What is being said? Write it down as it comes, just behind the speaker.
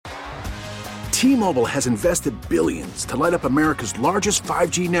T-Mobile has invested billions to light up America's largest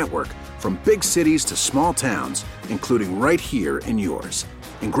 5G network, from big cities to small towns, including right here in yours.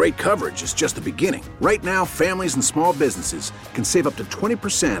 And great coverage is just the beginning. Right now, families and small businesses can save up to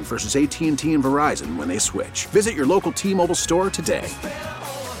 20% versus AT&T and Verizon when they switch. Visit your local T-Mobile store today.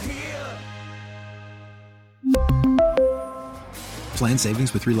 Plan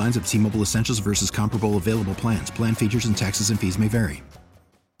savings with 3 lines of T-Mobile Essentials versus comparable available plans. Plan features and taxes and fees may vary.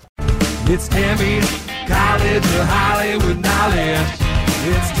 It's Tammy's College of Hollywood Knowledge.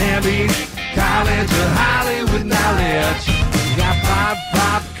 It's Tammy's College of Hollywood Knowledge. You got pop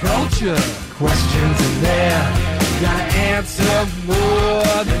culture questions in there. You gotta answer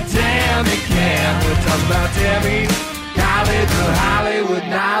more than Tammy can. We're talking about Tammy's College of Hollywood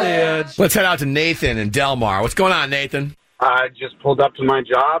Knowledge. Let's head out to Nathan in Delmar. What's going on, Nathan? I just pulled up to my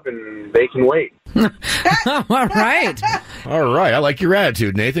job, and they can wait. All right. All right. I like your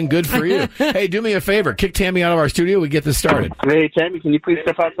attitude, Nathan. Good for you. Hey, do me a favor. Kick Tammy out of our studio. We get this started. Hey, Tammy, can you please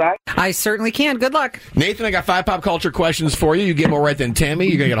step outside? I certainly can. Good luck. Nathan, I got 5 pop culture questions for you. You get more right than Tammy.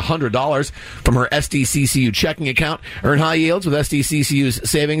 You're going to get $100 from her SDCCU checking account. Earn high yields with SDCCU's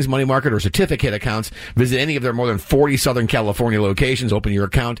savings, money market, or certificate accounts. Visit any of their more than 40 Southern California locations. Open your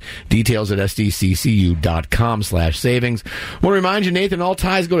account. Details at sdccu.com/savings. Want to remind you, Nathan, all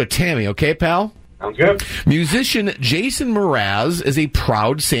ties go to Tammy. Okay, pal? Sounds good. Musician Jason Mraz is a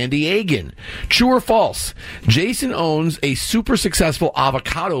proud San Diegan. True or false? Jason owns a super successful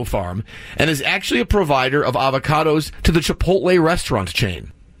avocado farm and is actually a provider of avocados to the Chipotle restaurant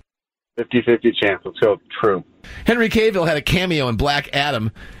chain. 50-50 chance. Let's go true. Henry Cavill had a cameo in Black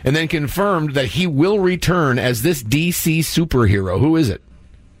Adam and then confirmed that he will return as this DC superhero. Who is it?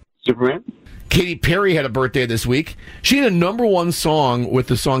 Superman? Katy Perry had a birthday this week. She had a #1 song with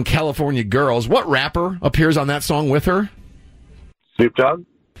the song California Girls. What rapper appears on that song with her? Snoop Dogg?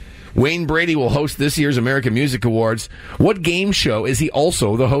 Wayne Brady will host this year's American Music Awards. What game show is he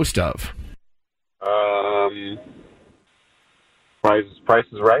also the host of? Price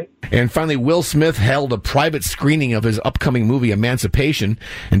is Right. And finally, Will Smith held a private screening of his upcoming movie Emancipation,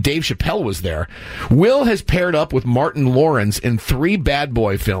 and Dave Chappelle was there. Will has paired up with Martin Lawrence in 3 Bad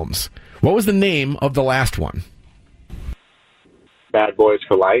Boy films. What was the name of the last one? Bad Boys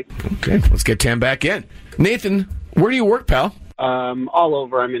for Life. Okay, let's get Tam back in. Nathan, where do you work, pal? All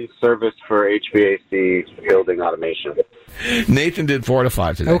over. I'm in service for HVAC building automation. Nathan did 4 out of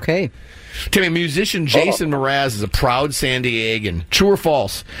 5 today. Okay. Tammy, musician Jason Mraz is a proud San Diegan. True or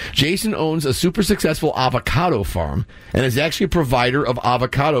false? Jason owns a super successful avocado farm and is actually a provider of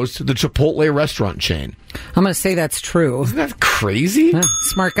avocados to the Chipotle restaurant chain. I'm going to say that's true. Isn't that crazy?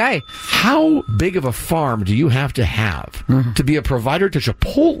 Smart guy. How big of a farm do you have to be a provider to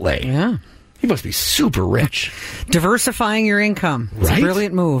Chipotle? Yeah. You must be super rich. Diversifying your income. It's Right? a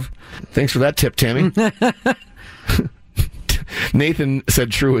brilliant move. Thanks for that tip, Tammy. Nathan said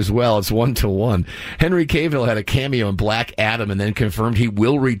true as well. It's 1-1. Henry Cavill had a cameo in Black Adam and then confirmed he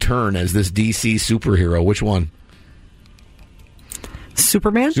will return as this DC superhero. Which one?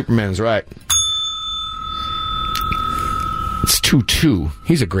 Superman? Superman's right. It's 2-2.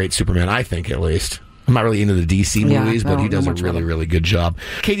 He's a great Superman, I think, at least. I'm not really into the DC movies, but he does a really, really good job.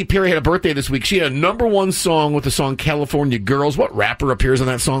 Katy Perry had a birthday this week. She had a #1 song with the song California Girls. What rapper appears on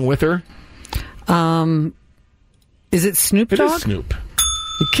that song with her? Is it Snoop Dogg? It is Snoop.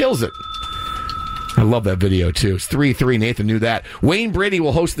 He kills it. I love that video, too. It's 3-3. Nathan knew that. Wayne Brady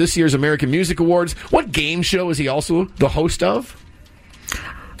will host this year's American Music Awards. What game show is he also the host of?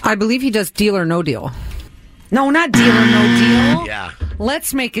 I believe he does Deal or No Deal. No, not Deal or No Deal. Yeah.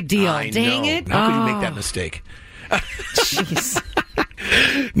 Let's make a deal. Dang know. it. How could you make that mistake? Jeez.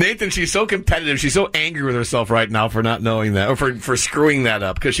 Nathan, she's so competitive. She's so angry with herself right now for not knowing that, or for screwing that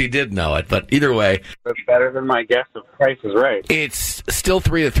up, because she did know it. But either way. That's better than my guess of Price is Right. It's still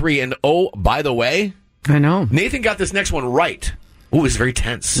 3-3. And, oh, by the way. I know. Nathan got this next one right. Ooh, it's very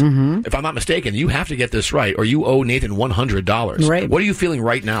tense. Mm-hmm. If I'm not mistaken, you have to get this right, or you owe Nathan $100. Right. What are you feeling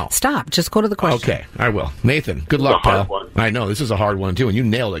right now? Stop. Just go to the question. Okay, I will. Nathan, good luck, pal. One. I know, this is a hard one, too, and you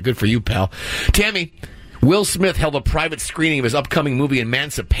nailed it. Good for you, pal. Tammy, Will Smith held a private screening of his upcoming movie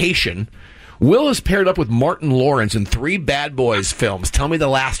Emancipation. Will is paired up with Martin Lawrence in 3 Bad Boys films. Tell me the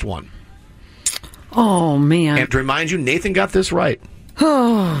last one. Oh, man. And to remind you, Nathan got this right.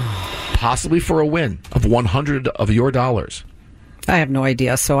 Possibly for a win of $100 of your dollars. I have no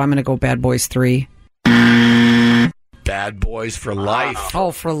idea, so I'm going to go Bad Boys 3. Bad Bad Boys for Life.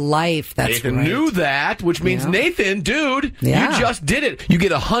 Oh, for life. That's Nathan right. knew that, which means, Nathan, dude, Yeah. you just did it. You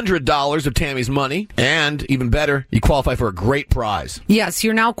get $100 of Tammy's money, and even better, you qualify for a great prize. Yes,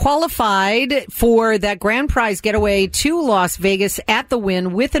 you're now qualified for that grand prize getaway to Las Vegas at the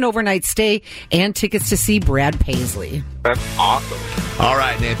Wynn with an overnight stay and tickets to see Brad Paisley. That's awesome. All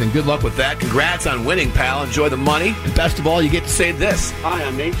right, Nathan, good luck with that. Congrats on winning, pal. Enjoy the money. And best of all, you get to say this. Hi,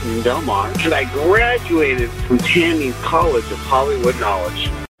 I'm Nathan Delmar, and I graduated from Tammy's College of Hollywood Knowledge.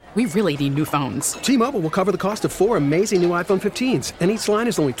 We really need new phones. T-Mobile will cover the cost of 4 amazing new iPhone 15s, and each line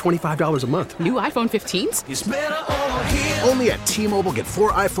is only $25 a month. New iPhone 15s? It's better over here. Only at T-Mobile, get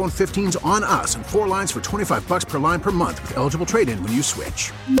 4 iPhone 15s on us and 4 lines for $25 per line per month with eligible trade-in when you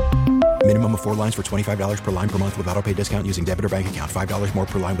switch. Minimum of 4 lines for $25 per line per month with autopay discount using debit or bank account. $5 more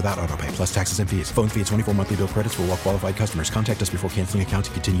per line without autopay, plus taxes and fees. Phone fee at 24 monthly bill credits for well-qualified customers. Contact us before canceling account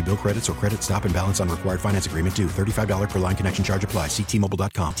to continue bill credits or credit stop and balance on required finance agreement due. $35 per line connection charge applies. See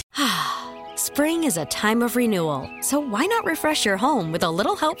T-Mobile.com. Spring is a time of renewal, so why not refresh your home with a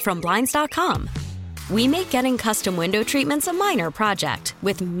little help from Blinds.com? We make getting custom window treatments a minor project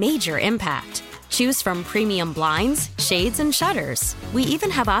with major impact. Choose from premium blinds, shades, and shutters. We even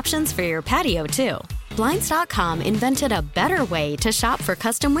have options for your patio, too. Blinds.com invented a better way to shop for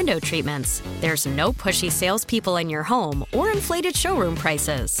custom window treatments. There's no pushy salespeople in your home or inflated showroom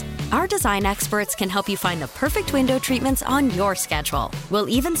prices. Our design experts can help you find the perfect window treatments on your schedule. We'll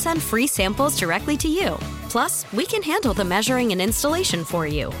even send free samples directly to you. Plus, we can handle the measuring and installation for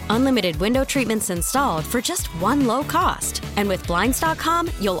you. Unlimited window treatments installed for just one low cost. And with Blinds.com,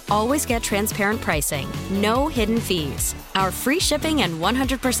 you'll always get transparent pricing. No hidden fees. Our free shipping and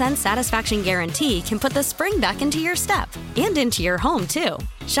 100% satisfaction guarantee can put the spring back into your step and into your home, too.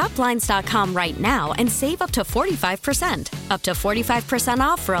 Shop Blinds.com right now and save up to 45%. Up to 45%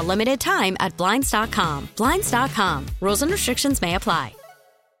 off for a limited time at Blinds.com. Blinds.com. Rules and restrictions may apply.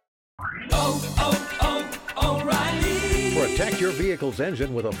 O'Reilly. Protect your vehicle's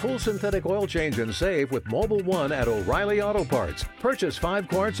engine with a full synthetic oil change and save with Mobil 1 at O'Reilly Auto Parts. Purchase 5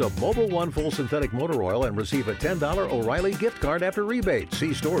 quarts of Mobil 1 full synthetic motor oil and receive a $10 O'Reilly gift card after rebate.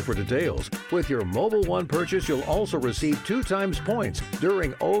 See store for details. With your Mobil 1 purchase, you'll also receive 2 times points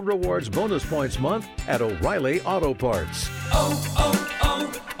during O Rewards Bonus Points Month at O'Reilly Auto Parts.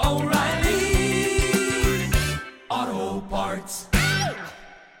 O'Reilly Auto Parts.